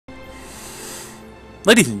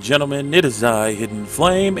Ladies and gentlemen, it is I, Hidden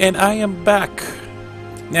Flame, and I am back.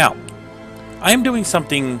 Now, I am doing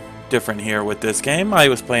something different here with this game. I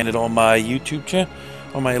was playing it on my YouTube channel,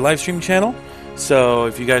 on my live stream channel. So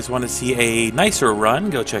if you guys want to see a nicer run,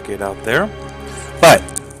 go check it out there. But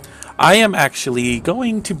I am actually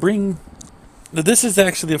going to bring... This is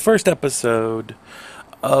actually the first episode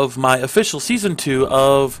of my official Season 2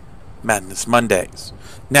 of Madness Mondays.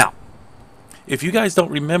 Now, if you guys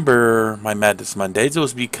don't remember my Madness Mondays, it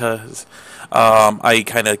was because I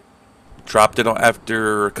kind of dropped it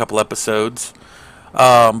after a couple episodes.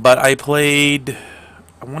 But I played,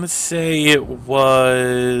 I want to say it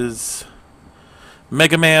was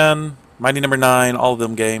Mega Man, Mighty Number 9, all of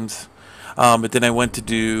them games. But then I went to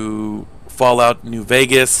do Fallout New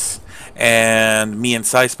Vegas, and me and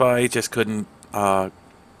Sci-Spy just couldn't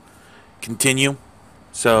continue.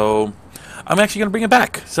 So I'm actually going to bring it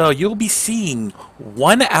back. So you'll be seeing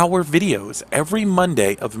 1-hour videos every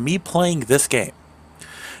Monday of me playing this game.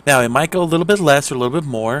 Now, it might go a little bit less or a little bit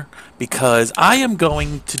more because I am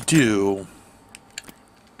going to do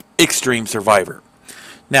Extreme Survivor.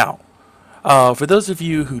 Now, for those of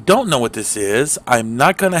you who don't know what this is, I'm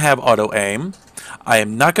not going to have auto-aim. I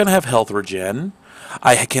am not going to have health regen.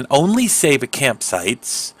 I can only save at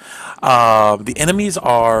campsites. The enemies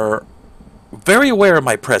are very aware of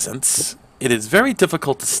my presence. It is very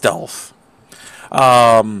difficult to stealth.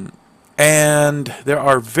 And there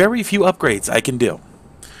are very few upgrades I can do.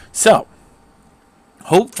 So,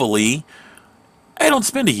 hopefully, I don't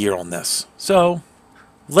spend a year on this. So,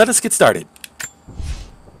 let us get started.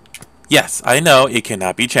 Yes, I know it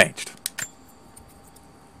cannot be changed.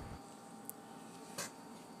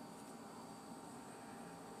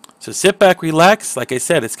 So sit back, relax. Like I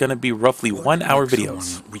said, it's going to be roughly 1-hour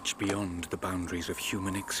videos. Reach beyond the boundaries of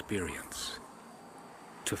human experience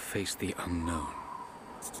to face the unknown.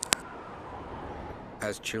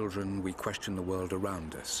 As children, we question the world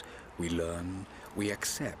around us. We learn, we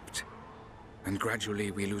accept, and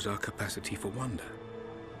gradually we lose our capacity for wonder.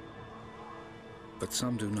 But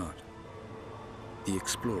some do not. The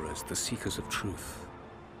explorers, the seekers of truth.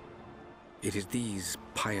 It is these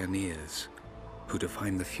pioneers who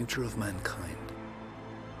define the future of mankind.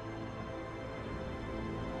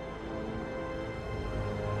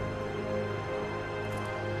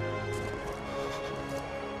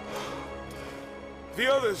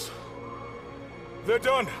 The others, they're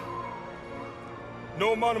done.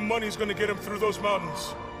 No amount of money is gonna get them through those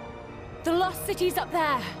mountains. The lost city's up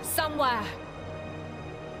there, somewhere.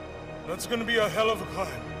 That's gonna be a hell of a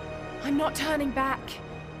climb. I'm not turning back.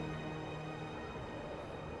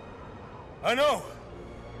 I know.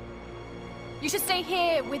 You should stay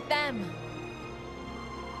here with them.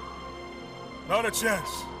 Not a chance.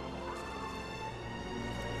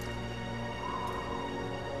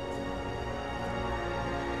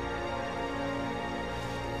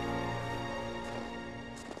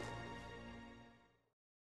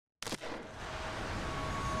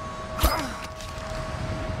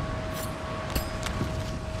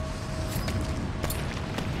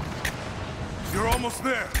 You're almost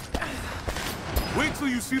there. Wait till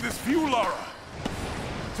you see this view, Lara.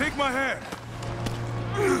 Take my hand.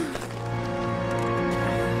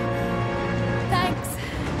 Thanks.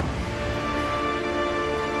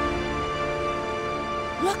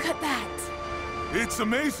 Look at that. It's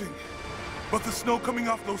amazing. But the snow coming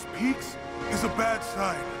off those peaks is a bad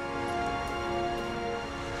sign.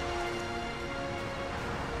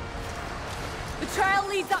 The trail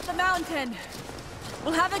leads up the mountain.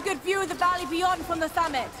 We'll have a good view of the valley beyond from the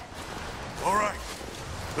summit. All right.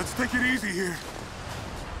 Let's take it easy here.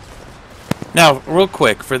 Now, real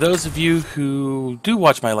quick, for those of you who do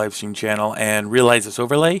watch my live stream channel and realize this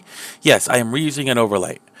overlay, yes, I am reusing an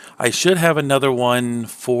overlay. I should have another one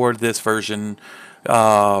for this version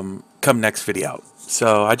come next video.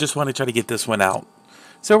 So I just want to try to get this one out.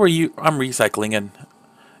 So I'm recycling an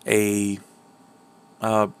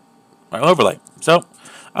overlay. So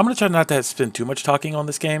I'm going to try not to spend too much talking on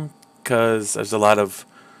this game because there's a lot of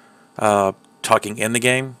talking in the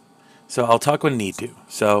game. So I'll talk when I need to.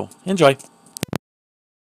 So enjoy.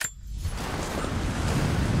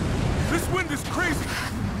 This wind is crazy.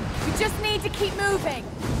 We just need to keep moving.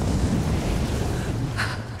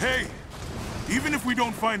 Hey, even if we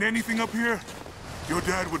don't find anything up here, your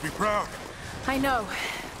dad would be proud. I know,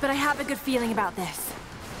 but I have a good feeling about this.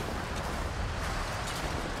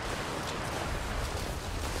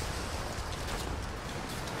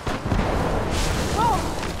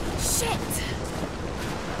 Shit!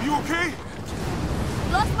 You okay?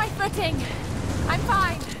 Lost my footing. I'm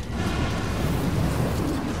fine.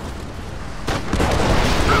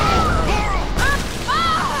 Ah! Ah!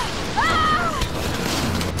 Ah!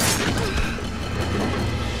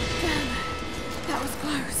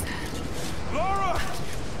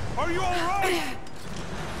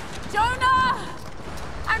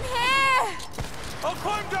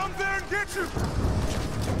 there and get you!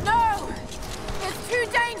 No! It's too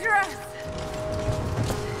dangerous!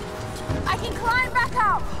 I can climb back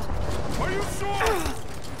up! Are you sure?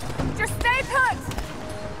 Just stay put!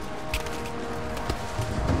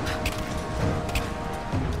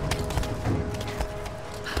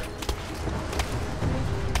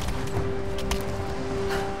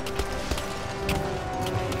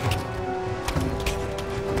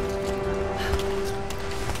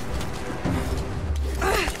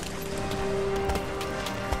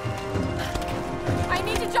 I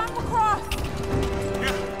need to jump across!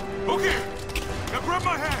 Yeah, okay. Now grab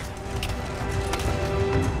my hand.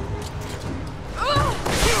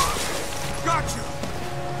 Gotcha!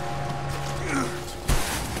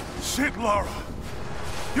 Shit, Lara.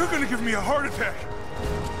 You're gonna give me a heart attack.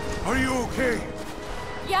 Are you okay?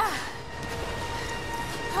 Yeah.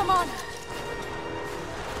 Come on.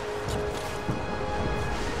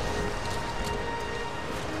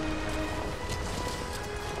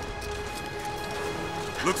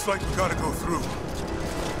 Looks like we gotta go through.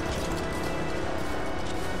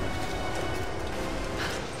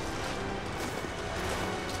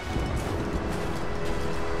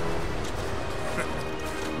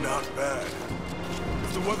 Not bad.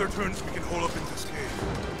 If the weather turns, we can hole up in this cave.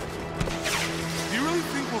 Do you really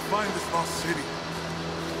think we'll find this lost city?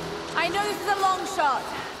 I know this is a long shot,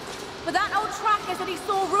 but that old tracker said he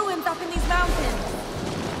saw ruins up in these mountains.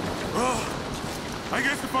 Well, I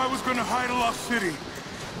guess if I was gonna hide a lost city,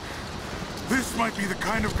 this might be the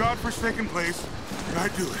kind of godforsaken place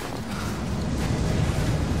I'd do it.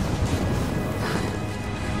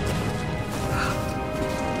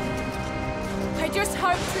 I just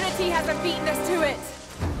hope Trinity hasn't beaten us to it.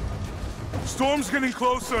 Storm's getting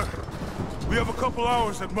closer. We have a couple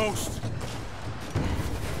hours at most.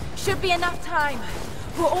 Should be enough time.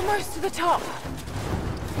 We're almost to the top.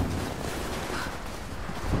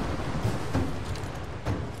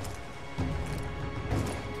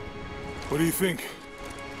 What do you think?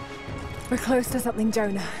 We're close to something,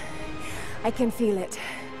 Jonah. I can feel it.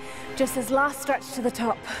 Just this last stretch to the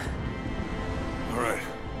top. All right.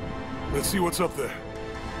 Let's see what's up there.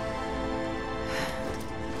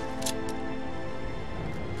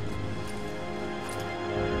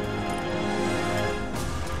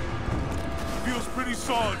 Feels pretty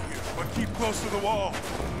solid here, but keep close to the wall.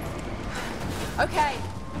 Okay.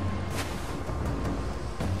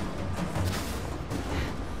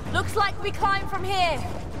 Looks like we climb from here.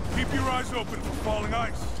 Keep your eyes open for falling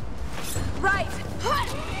ice. Right.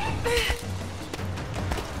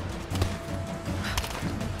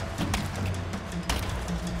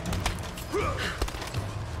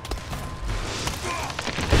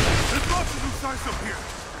 There's lots of loose ice up here.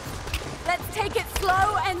 Let's take it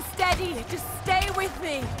slow and steady. Just stay with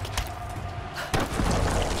me.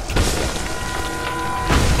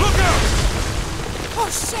 Look out! Oh,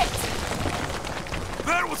 shit!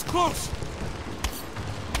 That was close.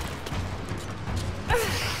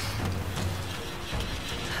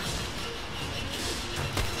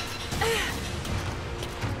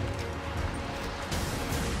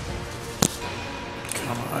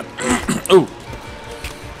 Come on. Ooh.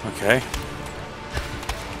 Okay.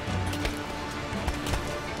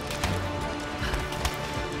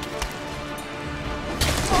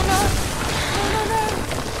 Oh, no. No, no, no.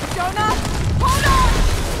 Jonah, hold on!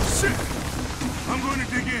 Shit! I'm going to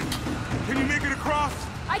dig in. Can you make it across?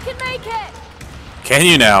 I can make it! Can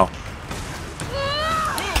you now?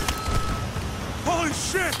 Holy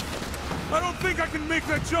shit! I don't think I can make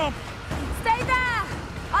that jump. Stay there!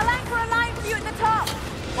 I'll anchor a line for you at the top.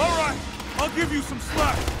 All right, I'll give you some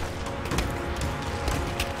slack.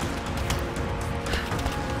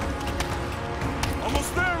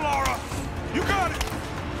 Almost there, Lara. You got it.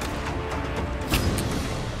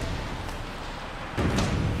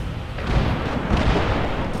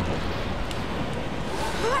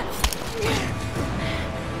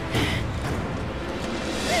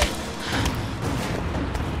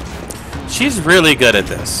 She's really good at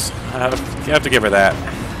this. You have to give her that.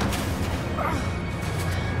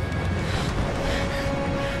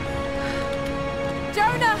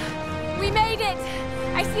 Jonah, we made it.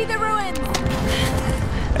 I see the ruins.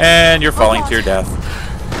 And you're falling to your death.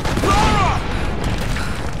 Lara!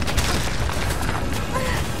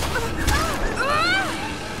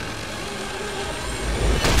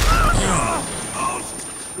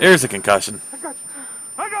 There's a concussion.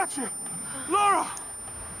 I got you. Lara,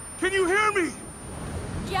 can you hear me?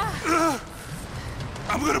 Yeah.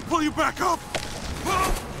 I'm gonna pull you back up.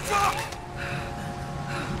 Oh, fuck!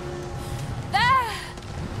 There.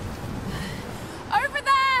 Over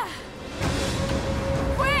there.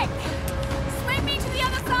 Quick. Swing me to the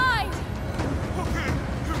other side. Okay,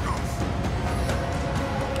 here goes.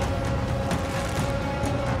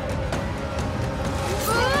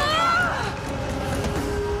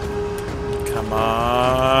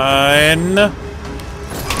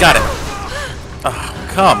 Got it. Oh,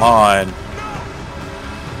 come on.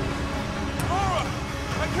 Laura,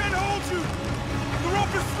 I can't hold you. The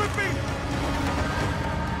rope is slipping.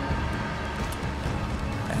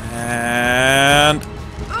 And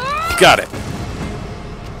got it.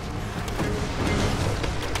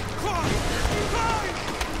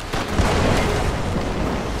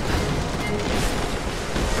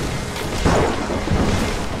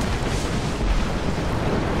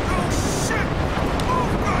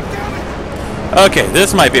 Okay,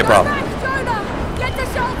 this might be a problem. Get to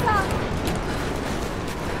shelter!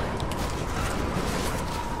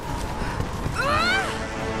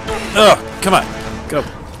 Oh, come on. Go.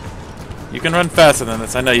 You can run faster than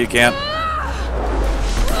this. I know you can.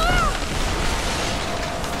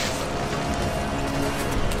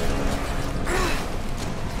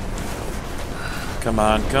 Come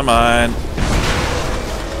on, come on.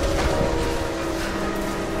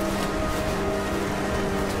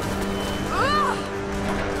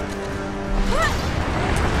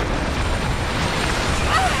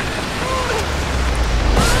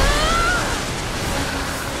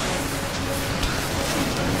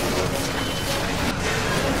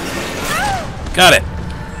 Got it.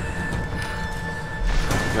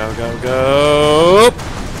 Go, go, go.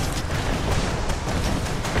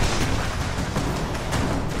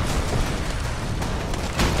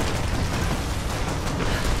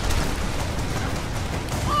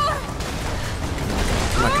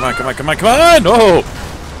 Come on, come on, come on, come on! No!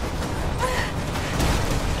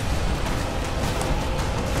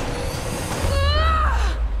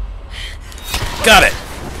 Got it!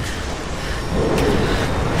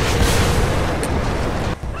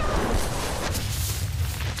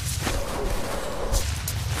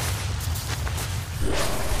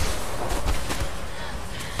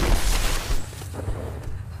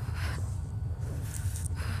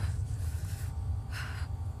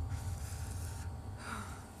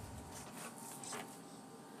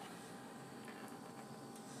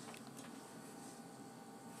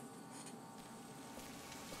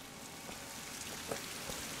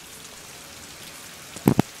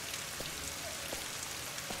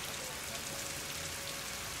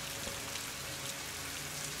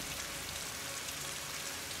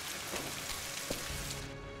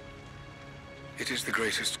 It is the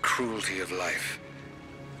greatest cruelty of life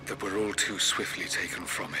that we're all too swiftly taken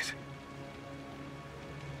from it.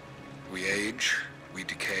 We age, we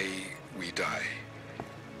decay, we die.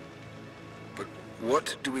 But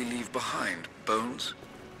what do we leave behind? Bones?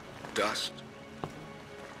 Dust?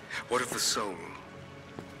 What of the soul?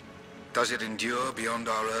 Does it endure beyond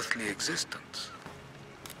our earthly existence?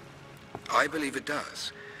 I believe it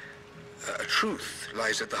does. A truth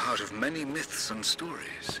lies at the heart of many myths and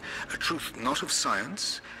stories. A truth not of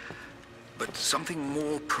science, but something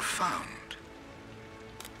more profound.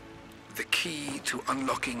 The key to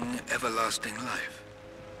unlocking everlasting life.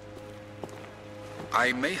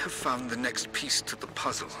 I may have found the next piece to the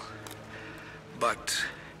puzzle, but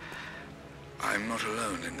I'm not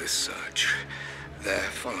alone in this search. They're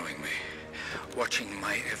following me, watching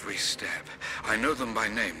my every step. I know them by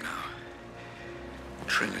name now.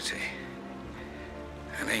 Trinity.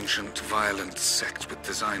 An ancient, violent sect with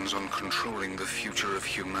designs on controlling the future of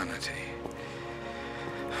humanity.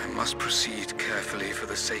 I must proceed carefully for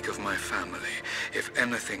the sake of my family. If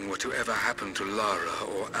anything were to ever happen to Lara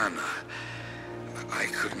or Anna, I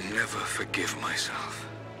could never forgive myself.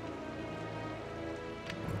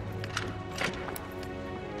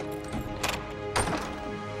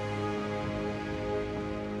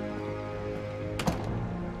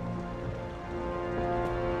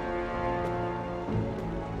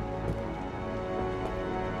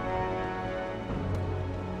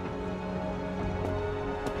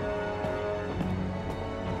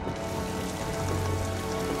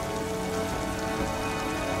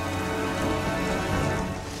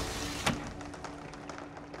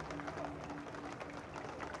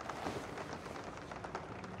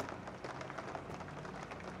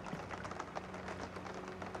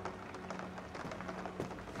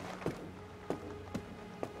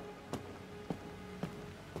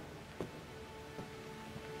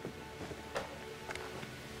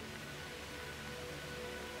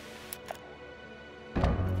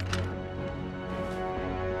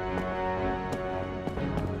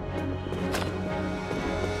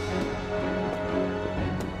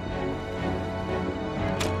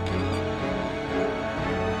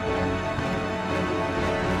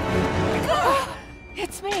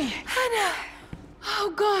 It's me. Hannah!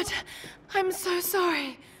 Oh, God. I'm so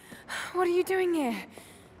sorry. What are you doing here?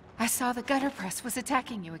 I saw the gutter press was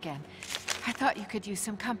attacking you again. I thought you could use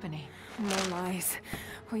some company. No lies.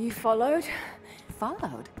 Were you followed?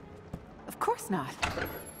 followed. Of course not.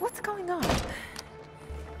 What's going on?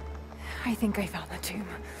 I think I found the tomb.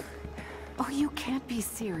 Oh, you can't be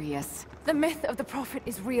serious. The myth of the Prophet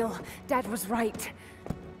is real. Dad was right.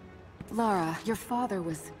 Lara, your father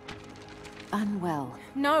was unwell.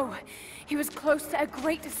 No, he was close to a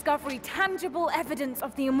great discovery, tangible evidence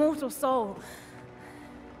of the immortal soul.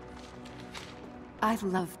 I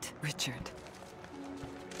loved Richard.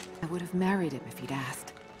 I would have married him if he'd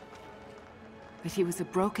asked. But he was a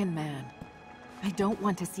broken man. I don't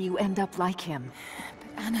want to see you end up like him.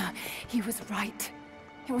 But Anna, he was right.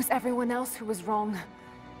 It was everyone else who was wrong.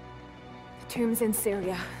 The tomb's in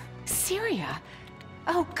Syria. Syria?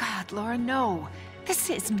 Oh God, Laura, no. This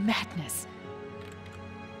is madness.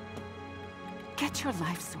 Get your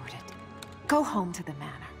life sorted. Go home to the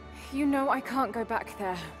manor. You know I can't go back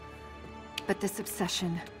there. But this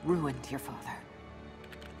obsession ruined your father.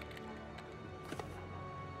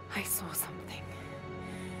 I saw something.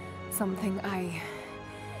 Something I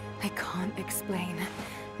can't explain.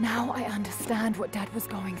 Now I understand what Dad was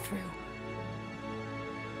going through.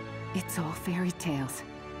 It's all fairy tales.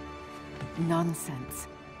 Nonsense.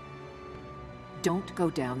 Don't go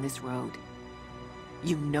down this road.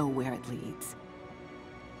 You know where it leads.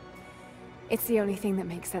 It's the only thing that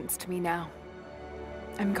makes sense to me now.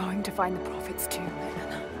 I'm going to find the Prophet's tomb,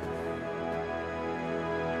 Anna.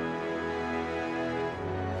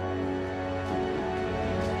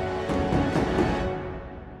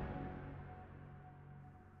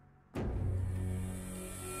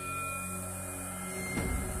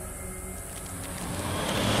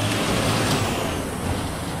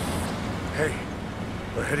 Hey,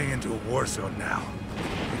 we're heading into a war zone now.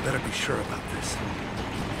 We better be sure about this.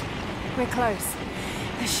 We're close.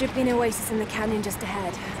 There should be an oasis in the canyon just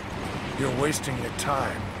ahead. You're wasting your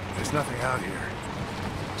time. There's nothing out here.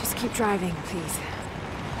 Just keep driving, please.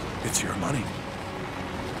 It's your money.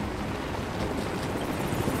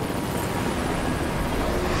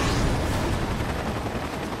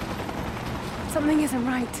 Something isn't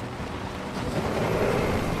right.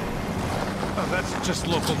 Oh, that's just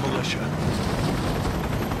local militia.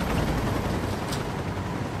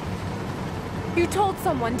 You told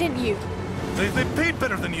someone, didn't you? They paid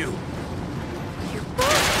better than you.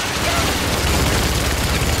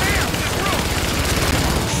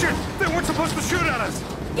 Shit! They weren't supposed to shoot at us!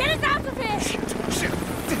 Get us out of here! Shit!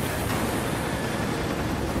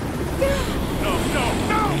 No, no,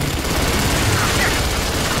 no!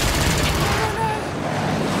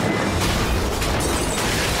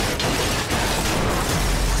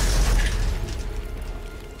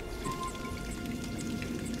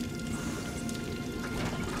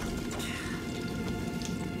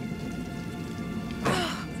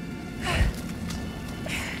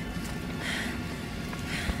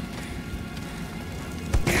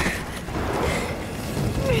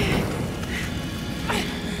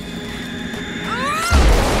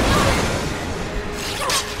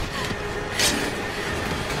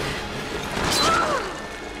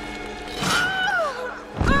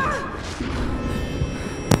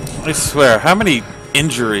 I swear, how many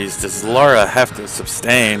injuries does Lara have to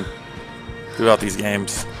sustain throughout these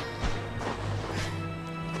games?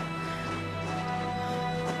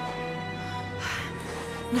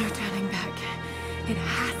 No turning back. It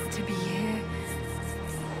has to be here.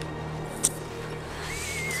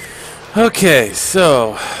 Okay,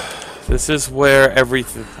 so this is where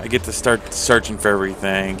everything I get to start searching for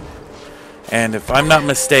everything. And if I'm not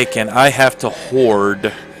mistaken, I have to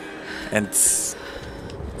hoard and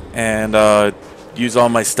use all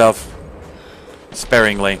my stuff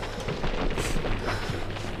sparingly.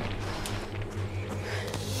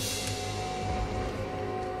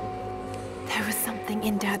 There was something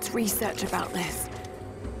in Dad's research about this.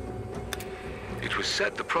 It was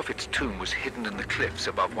said the Prophet's tomb was hidden in the cliffs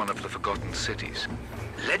above one of the forgotten cities.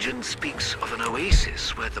 Legend speaks of an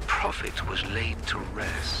oasis where the Prophet was laid to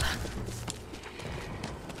rest.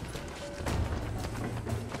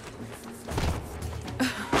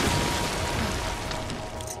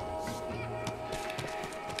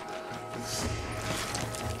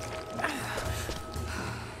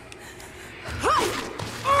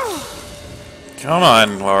 Come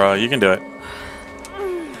on, Laura, you can do it.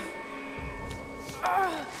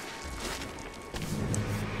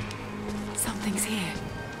 Something's here.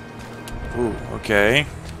 Ooh, okay.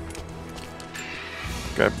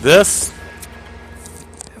 Grab this.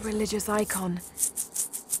 A religious icon.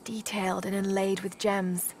 Detailed and inlaid with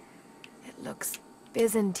gems. It looks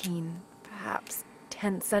Byzantine, perhaps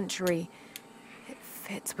 10th century. It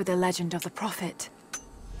fits with the legend of the Prophet.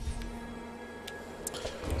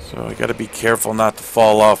 So I gotta be careful not to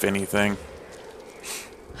fall off anything.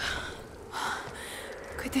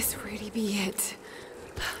 Could this really be it?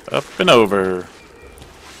 Up and over.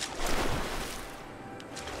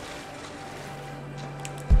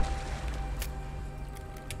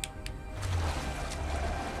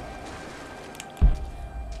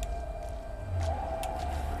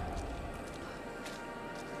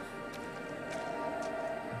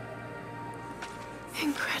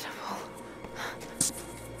 Incredible.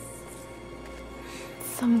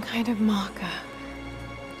 Some kind of marker.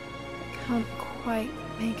 I can't quite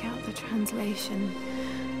make out the translation,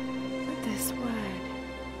 but this word.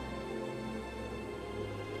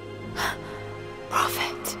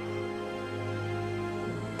 Prophet.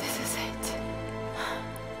 This is it.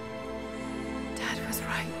 Dad was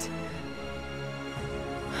right.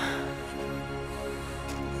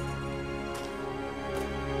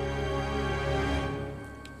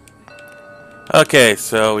 Okay,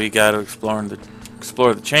 so we got to explore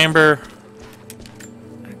the chamber.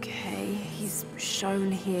 Okay, he's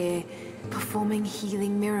shown here performing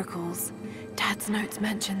healing miracles. Dad's notes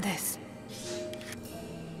mention this.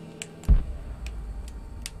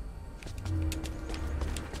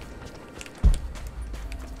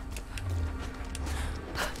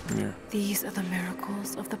 Here. These are the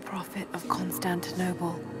miracles of the Prophet of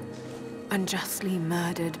Constantinople, unjustly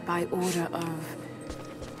murdered by order of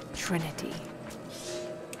Trinity.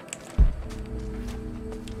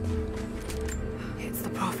 It's the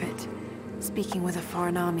Prophet, speaking with a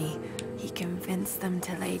foreign army. He convinced them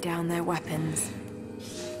to lay down their weapons.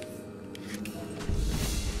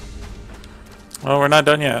 Well, we're not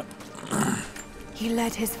done yet. He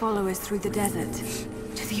led his followers through the desert,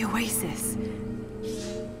 to the oasis.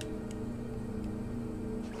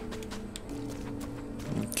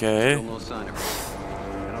 Okay. Still no sign of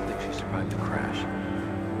her. I don't think she survived the crash.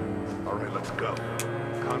 All right, let's go.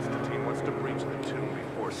 Constantine wants to breach the tomb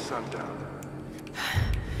before sundown.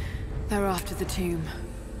 They're after the tomb.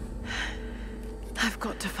 I've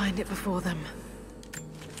got to find it before them.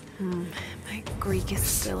 My Greek is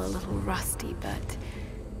still a little rusty, but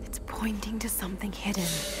it's pointing to something hidden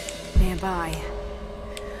nearby.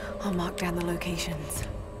 I'll mark down the locations.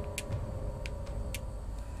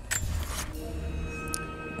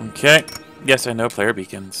 Okay. Yes, I know player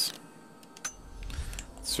beacons.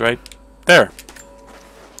 It's right there.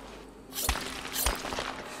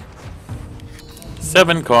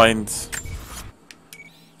 7 coins.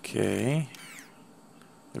 Okay.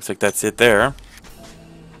 Looks like that's it there.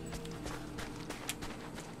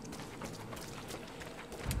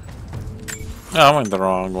 Oh, I went the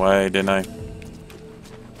wrong way, didn't I?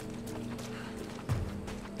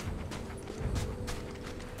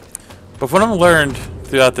 But what I've learned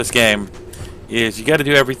throughout this game is you got to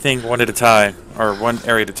do everything one at a time, or one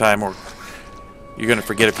area at a time, or you're going to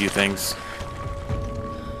forget a few things.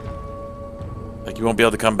 Like you won't be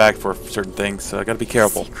able to come back for certain things, so I got to be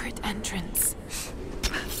careful. Secret entrance.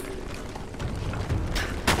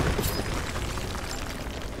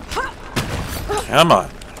 Come on.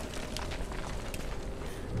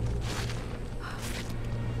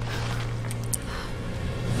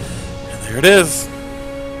 And there it is.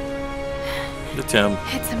 The tomb.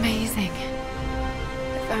 It's amazing.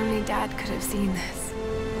 If only Dad could have seen this.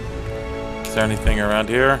 Is there anything around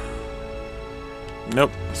here?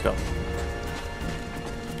 Nope. Let's go.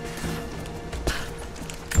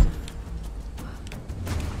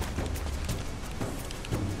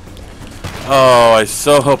 Oh, I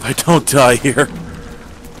so hope I don't die here.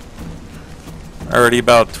 Already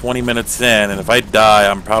about 20 minutes in, and if I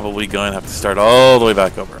die, I'm probably going to have to start all the way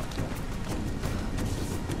back over. I'm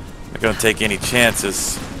not going to take any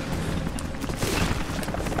chances.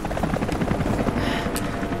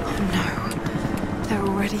 Oh no. They're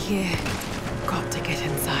already here. Got to get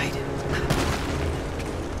inside.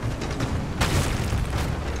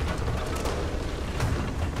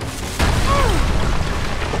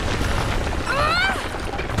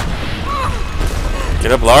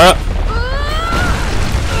 Get up, Lara.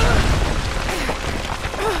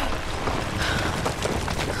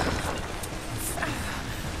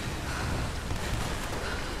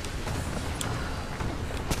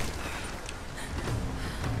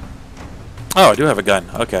 Oh, I do have a gun.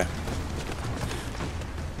 Okay.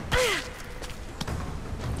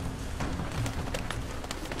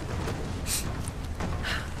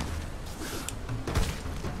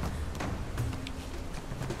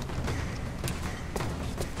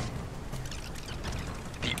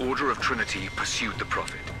 The Order of Trinity pursued the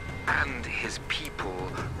Prophet and his people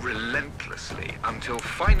relentlessly until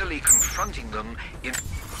finally confronting them in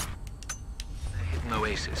a hidden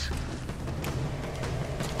oasis.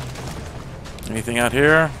 Anything out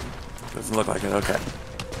here? Doesn't look like it. Okay.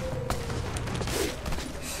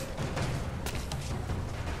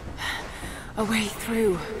 A way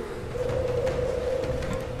through.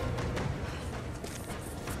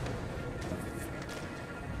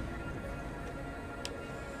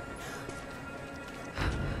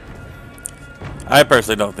 I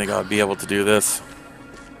personally don't think I'll be able to do this.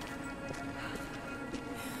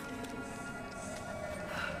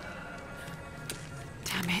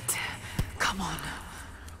 Damn it. Come on.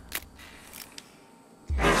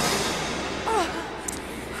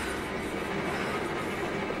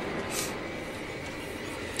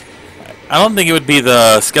 I don't think it would be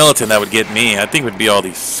the skeleton that would get me. I think it would be all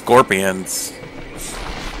these scorpions.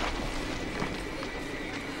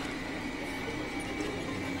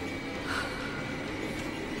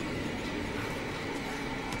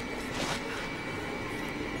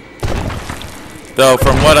 Though,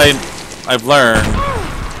 from what I've learned,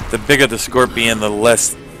 the bigger the scorpion, the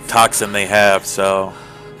less toxin they have, so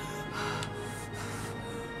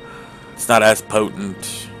it's not as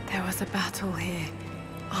potent. There was a battle here.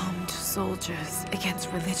 Armed soldiers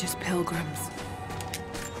against religious pilgrims.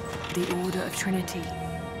 The Order of Trinity.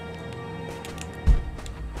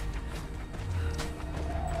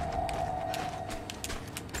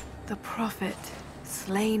 The Prophet,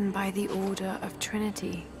 slain by the Order of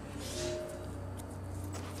Trinity.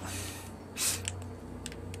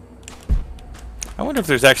 I wonder if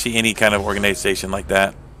there's actually any kind of organization like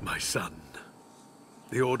that. My son,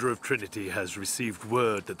 the Order of Trinity has received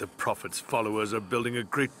word that the Prophet's followers are building a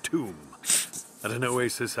great tomb at an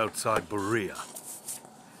oasis outside Berea.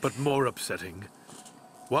 But more upsetting,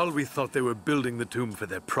 while we thought they were building the tomb for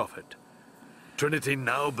their Prophet, Trinity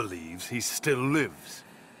now believes he still lives.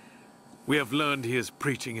 We have learned he is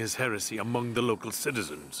preaching his heresy among the local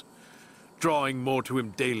citizens, drawing more to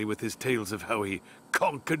him daily with his tales of how he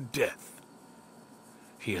conquered death.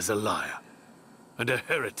 He is a liar and a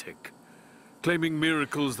heretic, claiming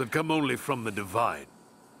miracles that come only from the divine.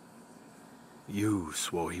 You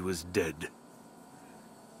swore he was dead.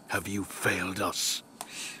 Have you failed us?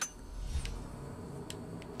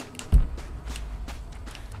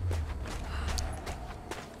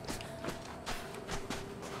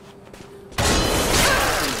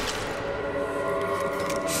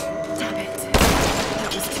 Damn it.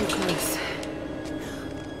 That was too close.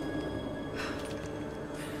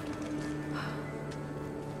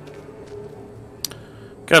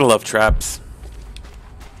 Gotta love traps.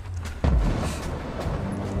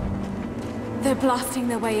 They're blasting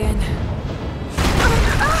their way in.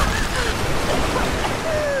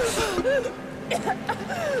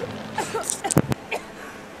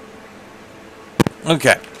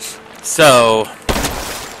 Okay, so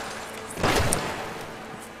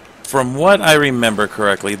from what I remember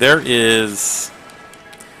correctly, there is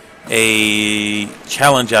a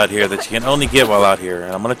challenge out here that you can only get while out here,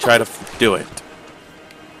 and I'm gonna try to do it.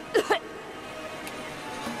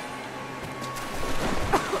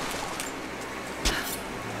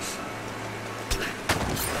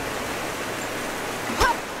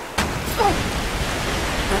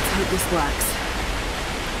 Let's hope this works.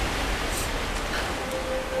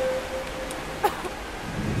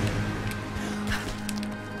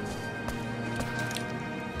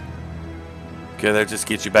 Okay, that just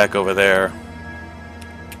gets you back over there.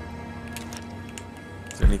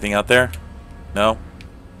 Is there anything out there? No?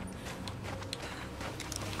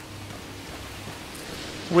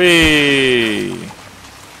 Whee!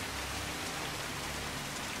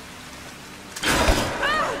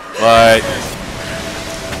 What?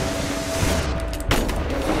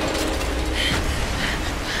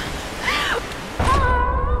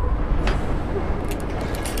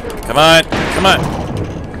 Come on, come on.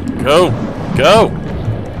 Go, go.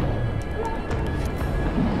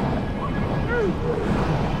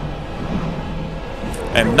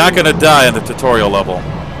 I'm not gonna die on the tutorial level.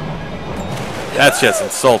 That's just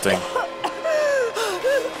insulting.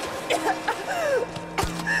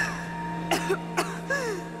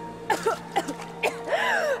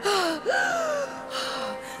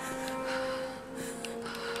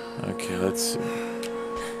 Okay, let's see.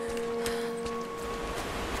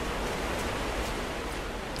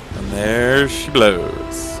 And there she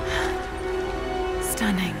blows.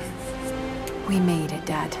 Stunning. We made it,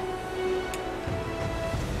 Dad.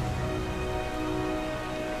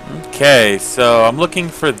 Okay, so I'm looking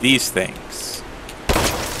for these things.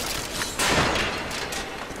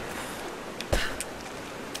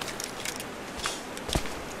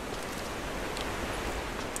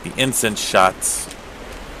 The incense shots.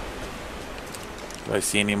 Do I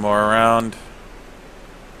see any more around?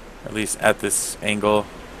 Or at least at this angle.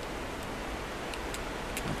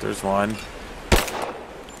 There's one.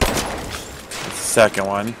 There's the second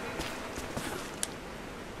one.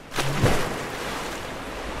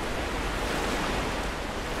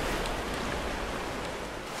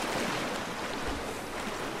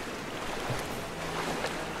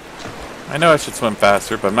 I know I should swim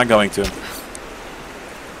faster, but I'm not going to.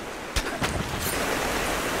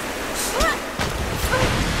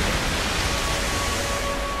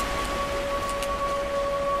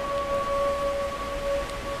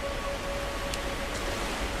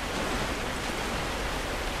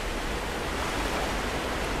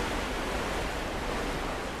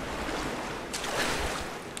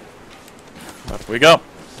 Up we go.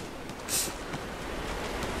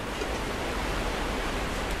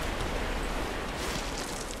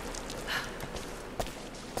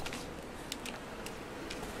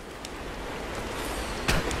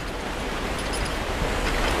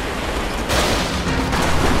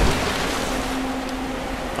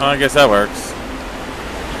 Oh, I guess that works.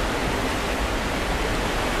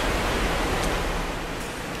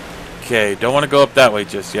 Okay, don't want to go up that way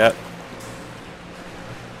just yet.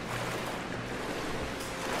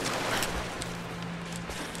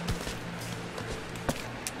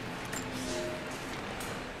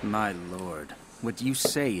 My lord, what you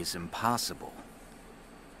say is impossible.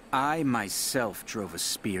 I myself drove a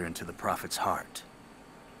spear into the Prophet's heart.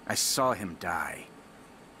 I saw him die.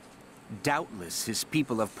 Doubtless, his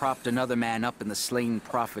people have propped another man up in the slain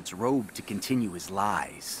Prophet's robe to continue his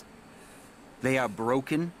lies. They are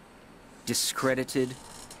broken, discredited,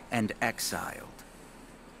 and exiled.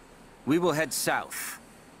 We will head south,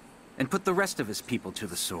 and put the rest of his people to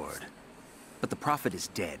the sword. But the Prophet is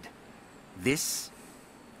dead. This,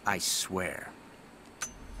 I swear.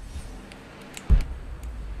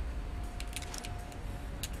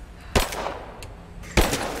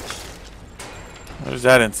 There's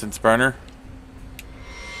that incense burner.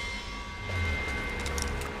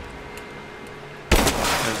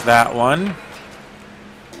 There's that one.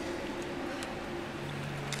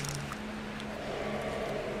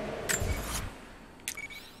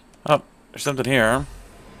 Oh, there's something here.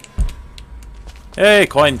 Hey,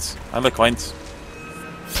 coins. I like coins.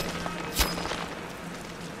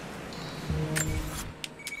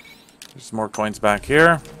 There's more coins back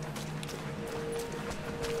here.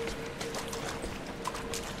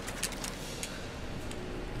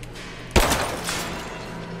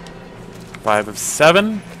 Five of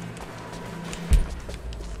 7.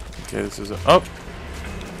 Okay, this is a... Oh!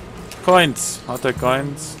 Coins! I'll take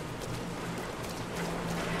coins.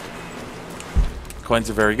 Coins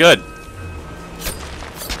are very good.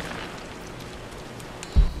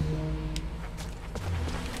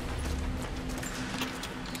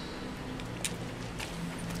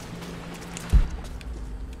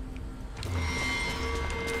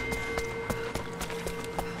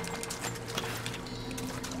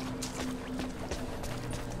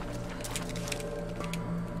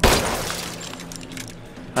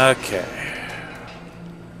 Okay.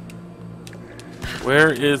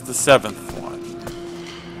 Where is the 7th one?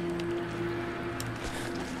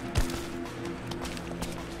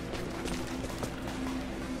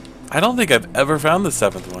 I don't think I've ever found the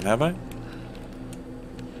 7th one, have I?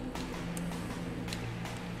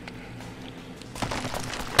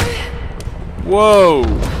 Whoa!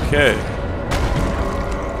 Okay.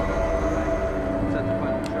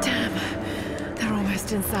 Damn. They're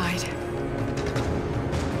almost inside.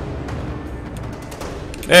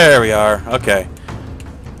 There we are. Okay.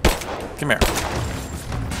 Come here.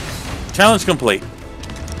 Challenge complete.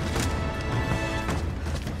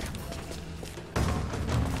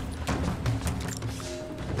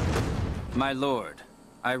 My lord,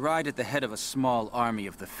 I ride at the head of a small army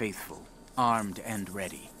of the faithful, armed and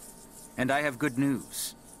ready. And I have good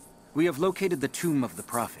news. We have located the tomb of the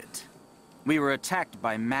Prophet. We were attacked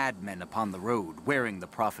by madmen upon the road, wearing the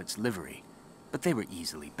Prophet's livery, but they were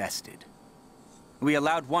easily bested. We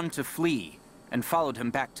allowed one to flee, and followed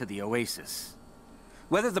him back to the oasis.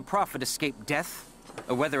 Whether the Prophet escaped death,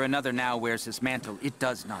 or whether another now wears his mantle, it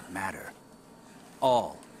does not matter.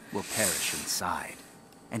 All will perish inside,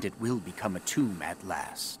 and it will become a tomb at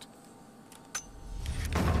last.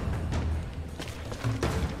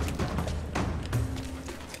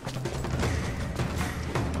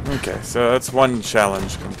 Okay, so that's one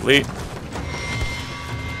challenge complete.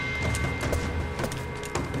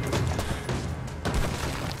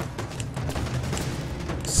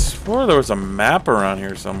 Swore there was a map around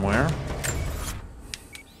here somewhere.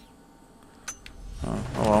 Oh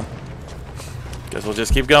well. Guess we'll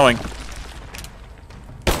just keep going.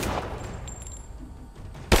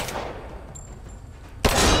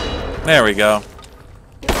 There we go.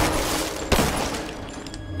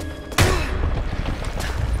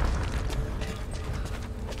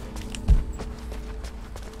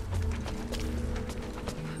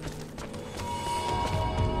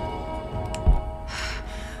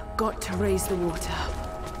 Got to raise the water.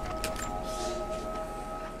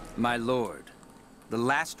 My lord, the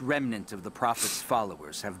last remnant of the Prophet's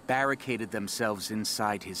followers have barricaded themselves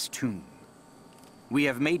inside his tomb. We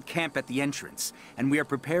have made camp at the entrance, and we are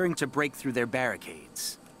preparing to break through their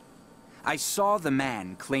barricades. I saw the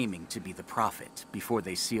man claiming to be the Prophet before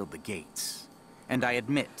they sealed the gates, and I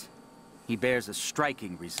admit, he bears a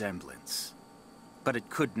striking resemblance. But it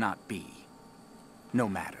could not be. No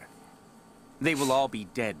matter. They will all be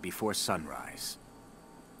dead before sunrise.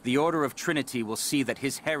 The Order of Trinity will see that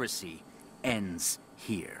his heresy ends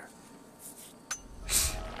here.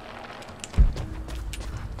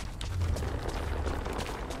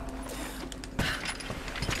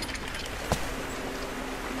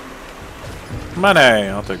 Money!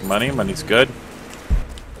 I'll take money. Money's good.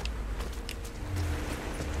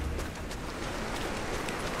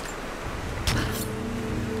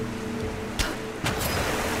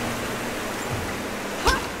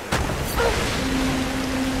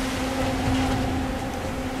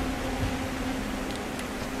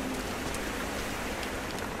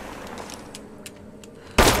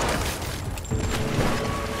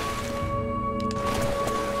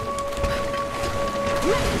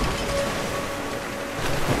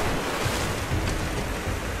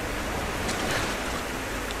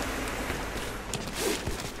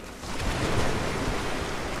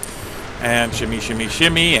 And shimmy, shimmy,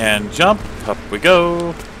 shimmy, and jump. Up we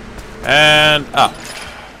go. And up.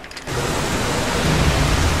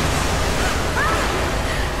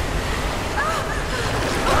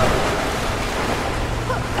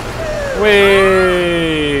 Whee!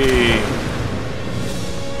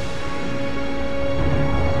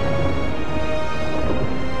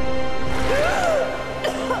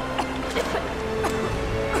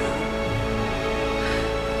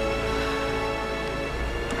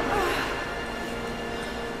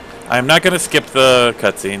 I'm not gonna skip the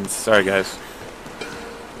cutscenes. Sorry, guys.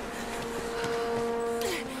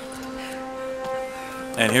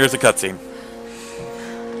 And here's a cutscene.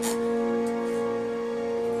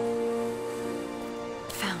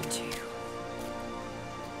 Found you.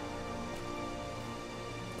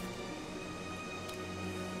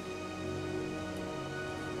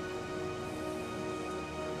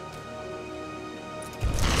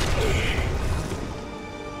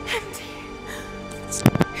 Empty. It's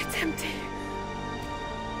empty.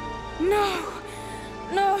 No.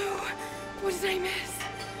 No. What did I miss?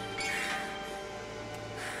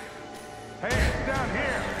 Hey, it's down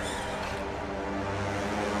here.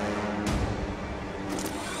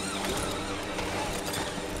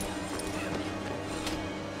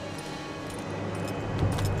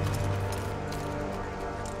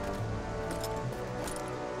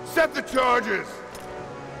 Set the charges!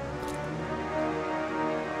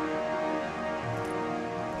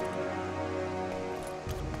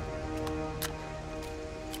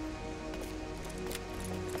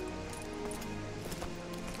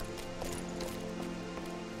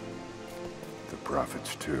 The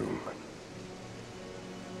Prophet's tomb.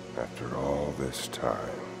 After all this time.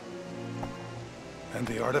 And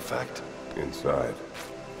the artifact? Inside,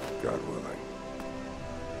 God willing.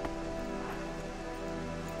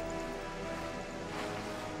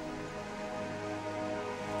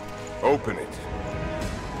 Open it.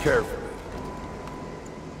 Carefully.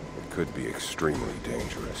 It could be extremely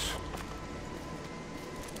dangerous.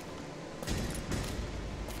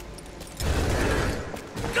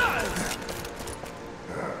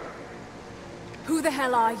 Who the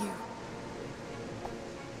hell are you?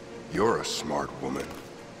 You're a smart woman.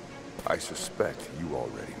 I suspect you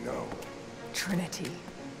already know. Trinity.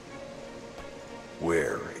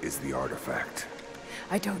 Where is the artifact?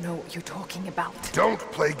 I don't know what you're talking about. Don't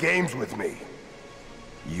play games with me!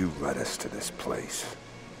 You led us to this place.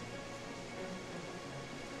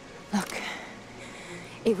 Look.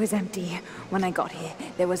 It was empty when I got here.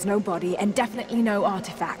 There was no body and definitely no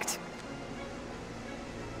artifact.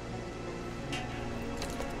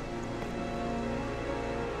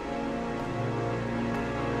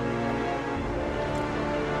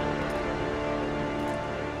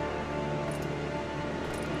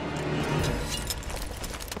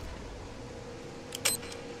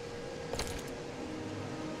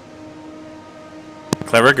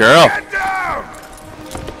 Clever girl. Get down!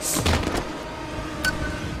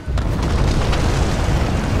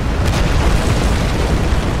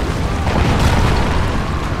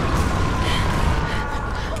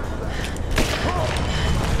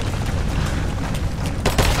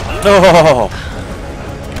 No.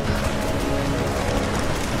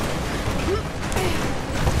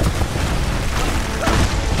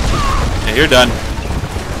 Yeah, you're done.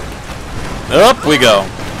 Up we go.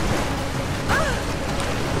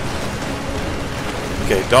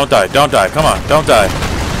 Okay, don't die, don't die. Come on, don't die.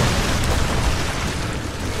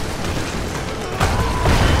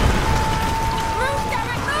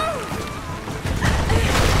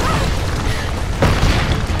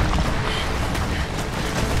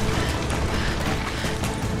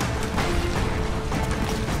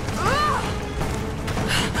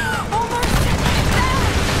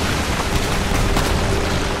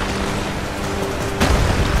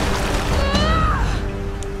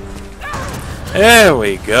 There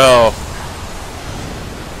we go.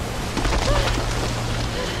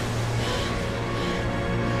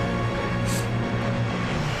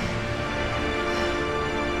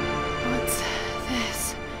 What's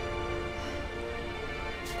this?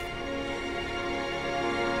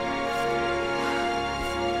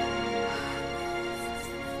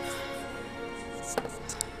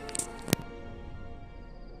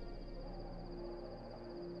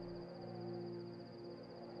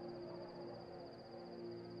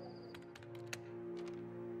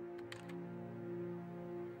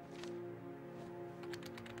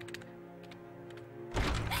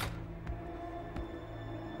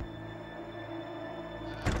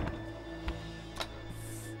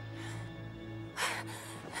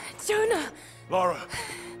 Jonah! Lara,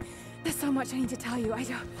 There's so much I need to tell you. I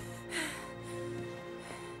don't...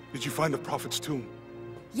 did you find the Prophet's tomb?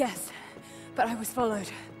 Yes, but I was followed.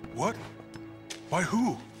 What? By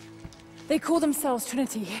who? They call themselves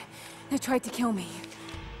Trinity. They tried to kill me.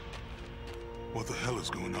 What the hell is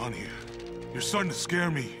going on here? You're starting to scare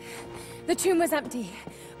me. The tomb was empty,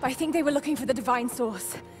 but I think they were looking for the divine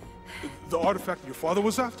source. The artifact your father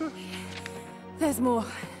was after? There's more.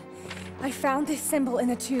 I found this symbol in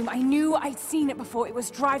the tomb. I knew I'd seen it before. It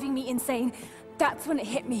was driving me insane. That's when it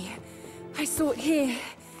hit me. I saw it here,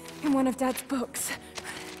 in one of Dad's books.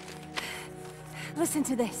 Listen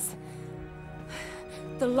to this.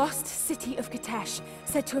 The lost city of Katesh,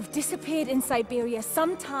 said to have disappeared in Siberia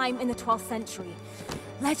sometime in the 12th century.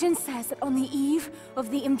 Legend says that on the eve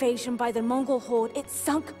of the invasion by the Mongol horde, it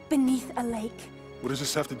sunk beneath a lake. What does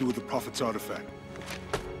this have to do with the Prophet's artifact?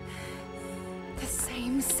 The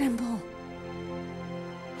same symbol.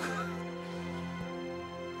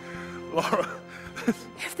 Lara...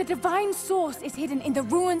 If the divine source is hidden in the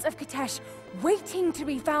ruins of Katesh, waiting to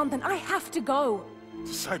be found, then I have to go.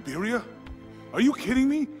 To Siberia? Are you kidding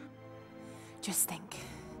me? Just think.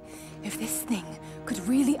 If this thing could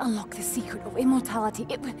really unlock the secret of immortality,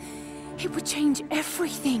 it would change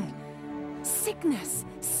everything. Sickness,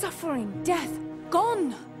 suffering, death,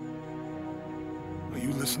 gone. Are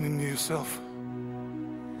you listening to yourself?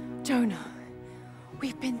 Jonah,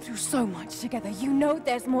 we've been through so much together. You know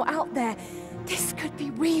there's more out there. This could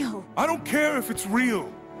be real. I don't care if it's real.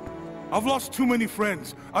 I've lost too many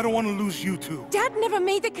friends. I don't want to lose you too. Dad never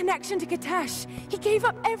made the connection to Katesh. He gave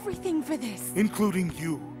up everything for this. Including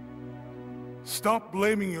you. Stop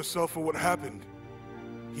blaming yourself for what happened.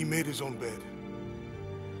 He made his own bed.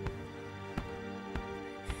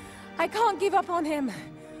 I can't give up on him.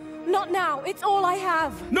 Not now. It's all I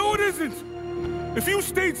have. No, it isn't! If you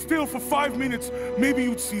stayed still for 5 minutes, maybe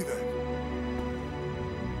you'd see that.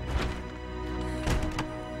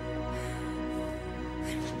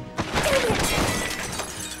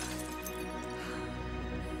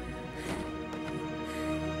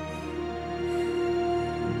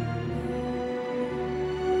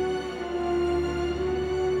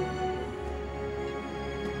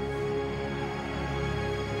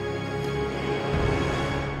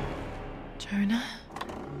 Jonah?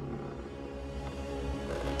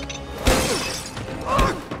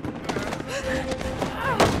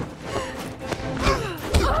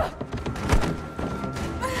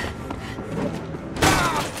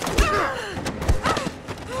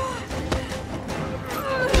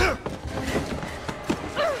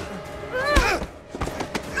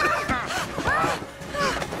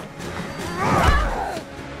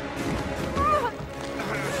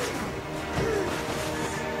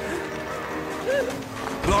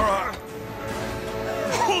 Lara!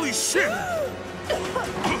 Holy shit!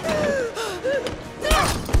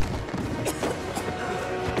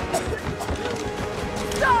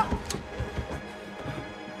 Stop!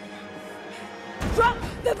 Drop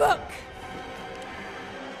the book!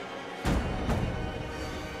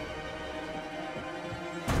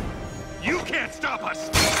 You can't stop us!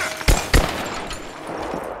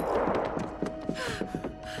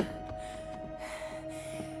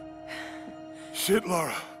 Shit,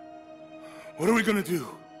 Lara. What are we gonna do?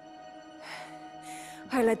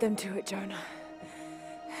 I led them to it, Jonah.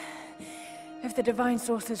 If the divine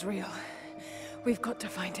source is real, we've got to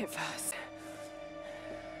find it first.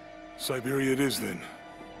 Siberia it is, then.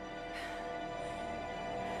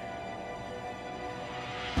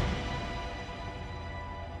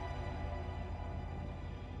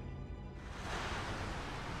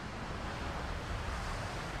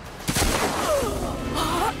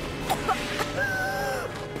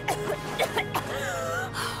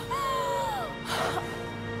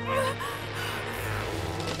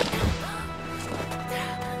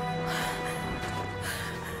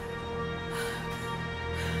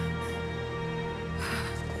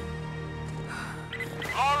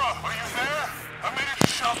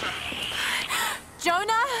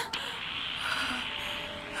 Jonah?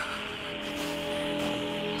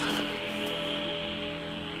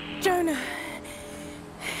 Jonah,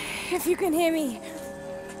 if you can hear me,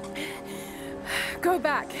 go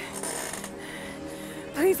back.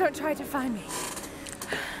 Please don't try to find me.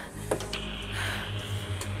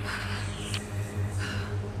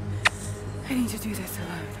 I need to do this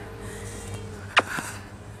alone.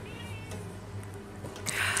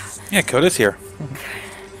 Yeah, Coda's here.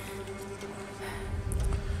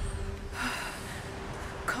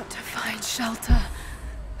 Got to find shelter.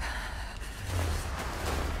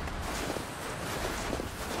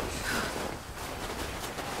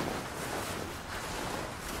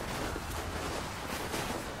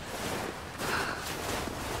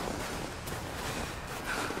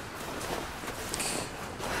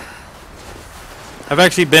 I've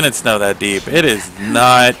actually been in snow that deep. It is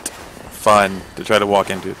not fun to try to walk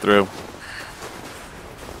through.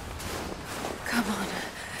 Come on,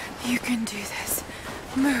 you can do this.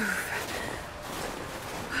 Move.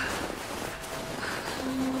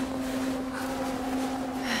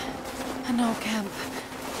 An old camp.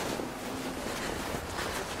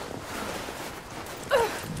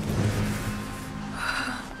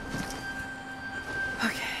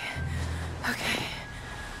 Okay.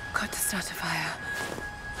 Got to start a fire.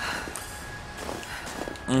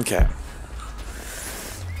 Okay.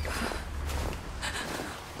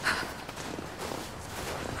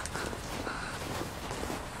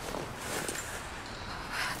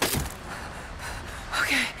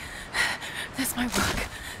 Okay, this might work.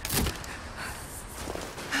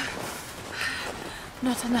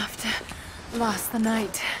 Not enough to last the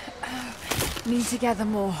night. Need to gather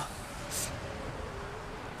more.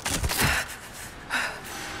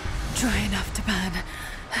 Dry enough to burn.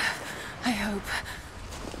 I hope.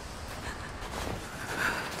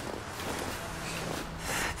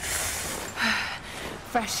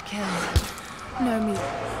 Fresh kill. No meat.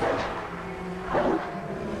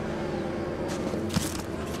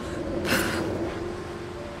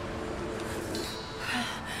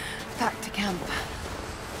 Back to camp.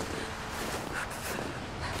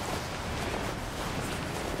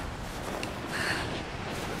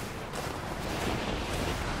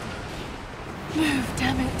 Move,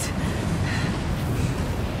 damn it.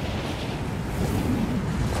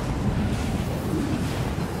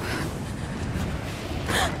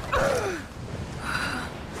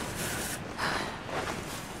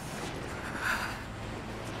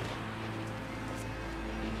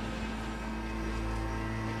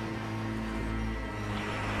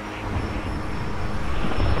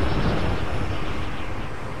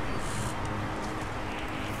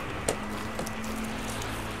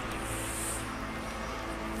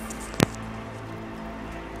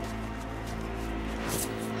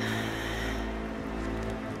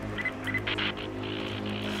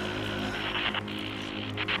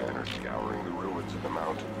 Scouring the ruins of the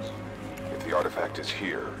mountains. If the artifact is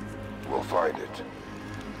here, we'll find it.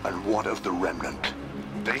 And what of the remnant?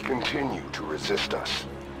 They continue to resist us,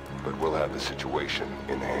 but we'll have the situation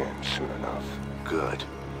in hand soon enough. Good.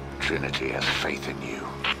 Trinity has faith in you.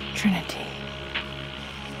 Trinity.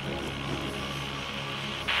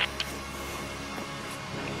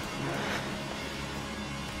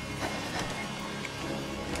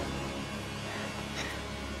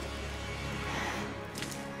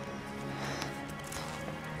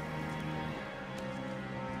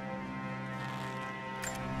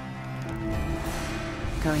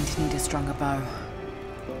 Going to need a stronger bow.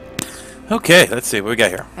 Okay, let's see what we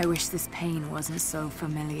got here. I wish this pain wasn't so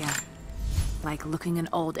familiar. Like looking an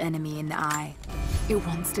old enemy in the eye. It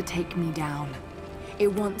wants to take me down.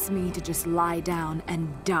 It wants me to just lie down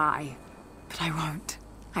and die. But I won't.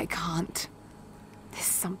 I can't. There's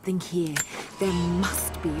something here. There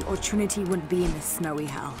must be, or Trinity wouldn't be in this snowy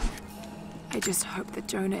hell. I just hope that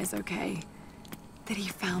Jonah is okay. That he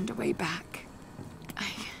found a way back.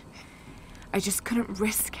 I just couldn't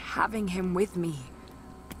risk having him with me.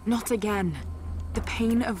 Not again. The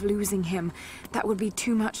pain of losing him, that would be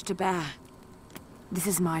too much to bear. This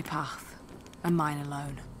is my path, and mine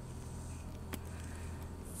alone.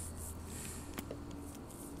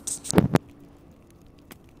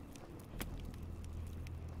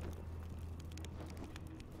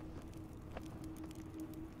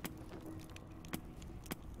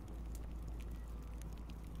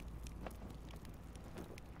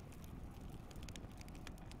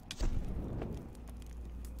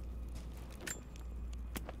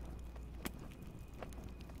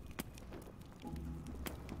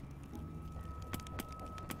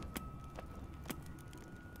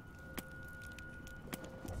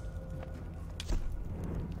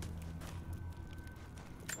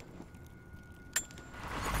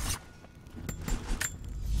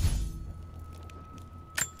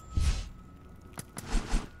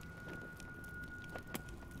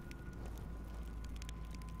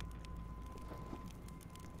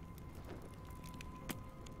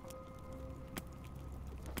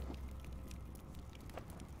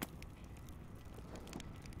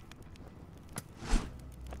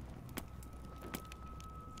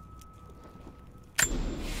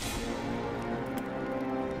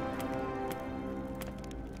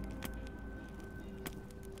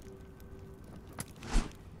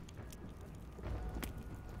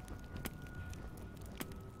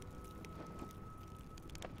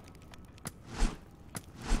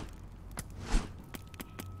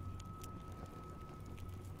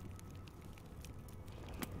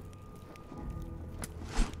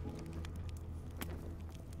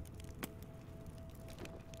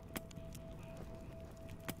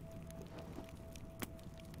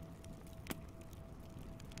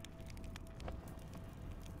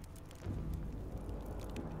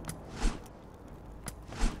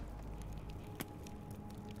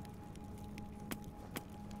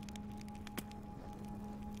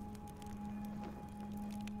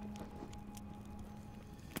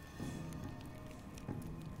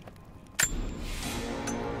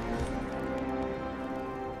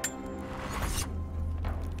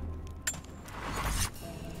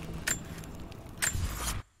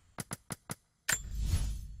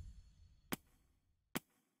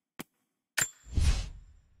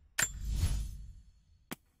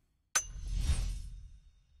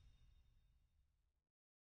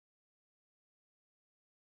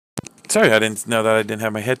 Sorry, I didn't know that I didn't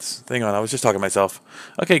have my heads thing on. I was just talking to myself.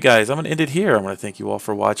 Okay, guys, I'm going to end it here. I want to thank you all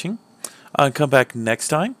for watching. I'll come back next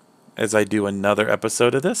time as I do another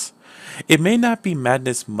episode of this. It may not be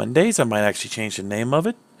Madness Mondays. I might actually change the name of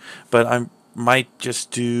it. But I might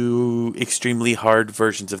just do extremely hard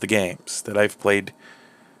versions of the games that I've played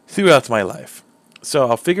throughout my life. So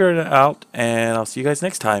I'll figure it out, and I'll see you guys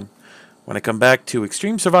next time when I come back to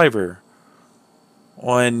Extreme Survivor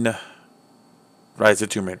on Rise of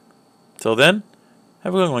Tomb Raider. Till then,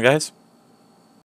 have a good one, guys.